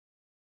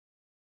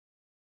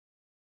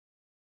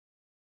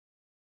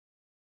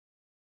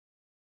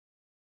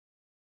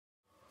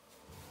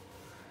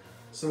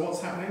So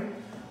what's happening?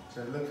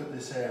 So look at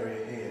this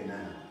area here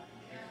now.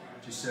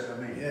 Do you see what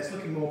I mean? Yeah, it's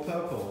looking more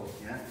purple.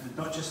 Yeah,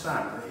 but not just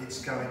that, but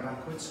it's going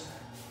backwards.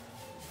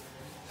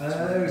 Oh,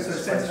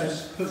 so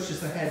it pushes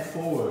the head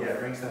forward. Yeah, it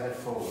brings the head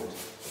forward.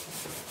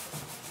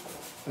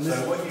 And so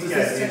this, what you does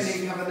get this is,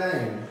 technique have a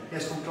name? yeah,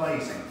 it's called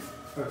glazing.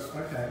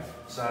 Okay.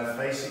 So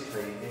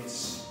basically,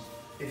 it's,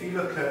 if you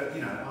look at,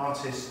 you know,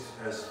 artists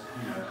as,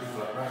 you know, people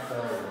like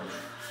Raphael and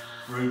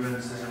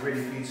Rubens, there's a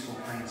really beautiful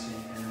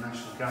painting in the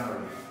National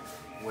Gallery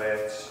where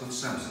it's called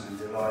Samson and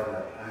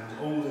Delilah, and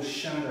all the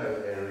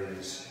shadow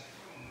areas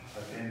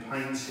have been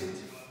painted,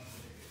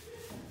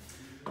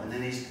 and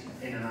then he's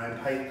in an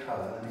opaque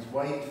colour, and he's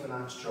waited for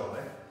that to dry,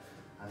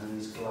 and then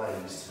he's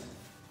glazed.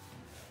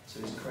 So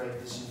he's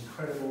created this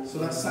incredible... So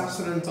that's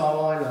Samson and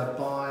Delilah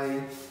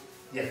by...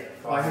 Yeah,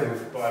 by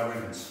who? By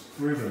Rubens.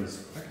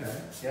 Rubens, okay.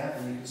 Yeah,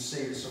 and you can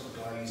see the sort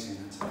of glazing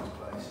that takes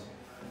place.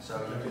 So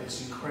look at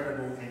this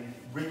incredible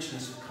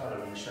richness of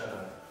colour and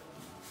shadow.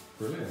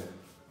 Brilliant.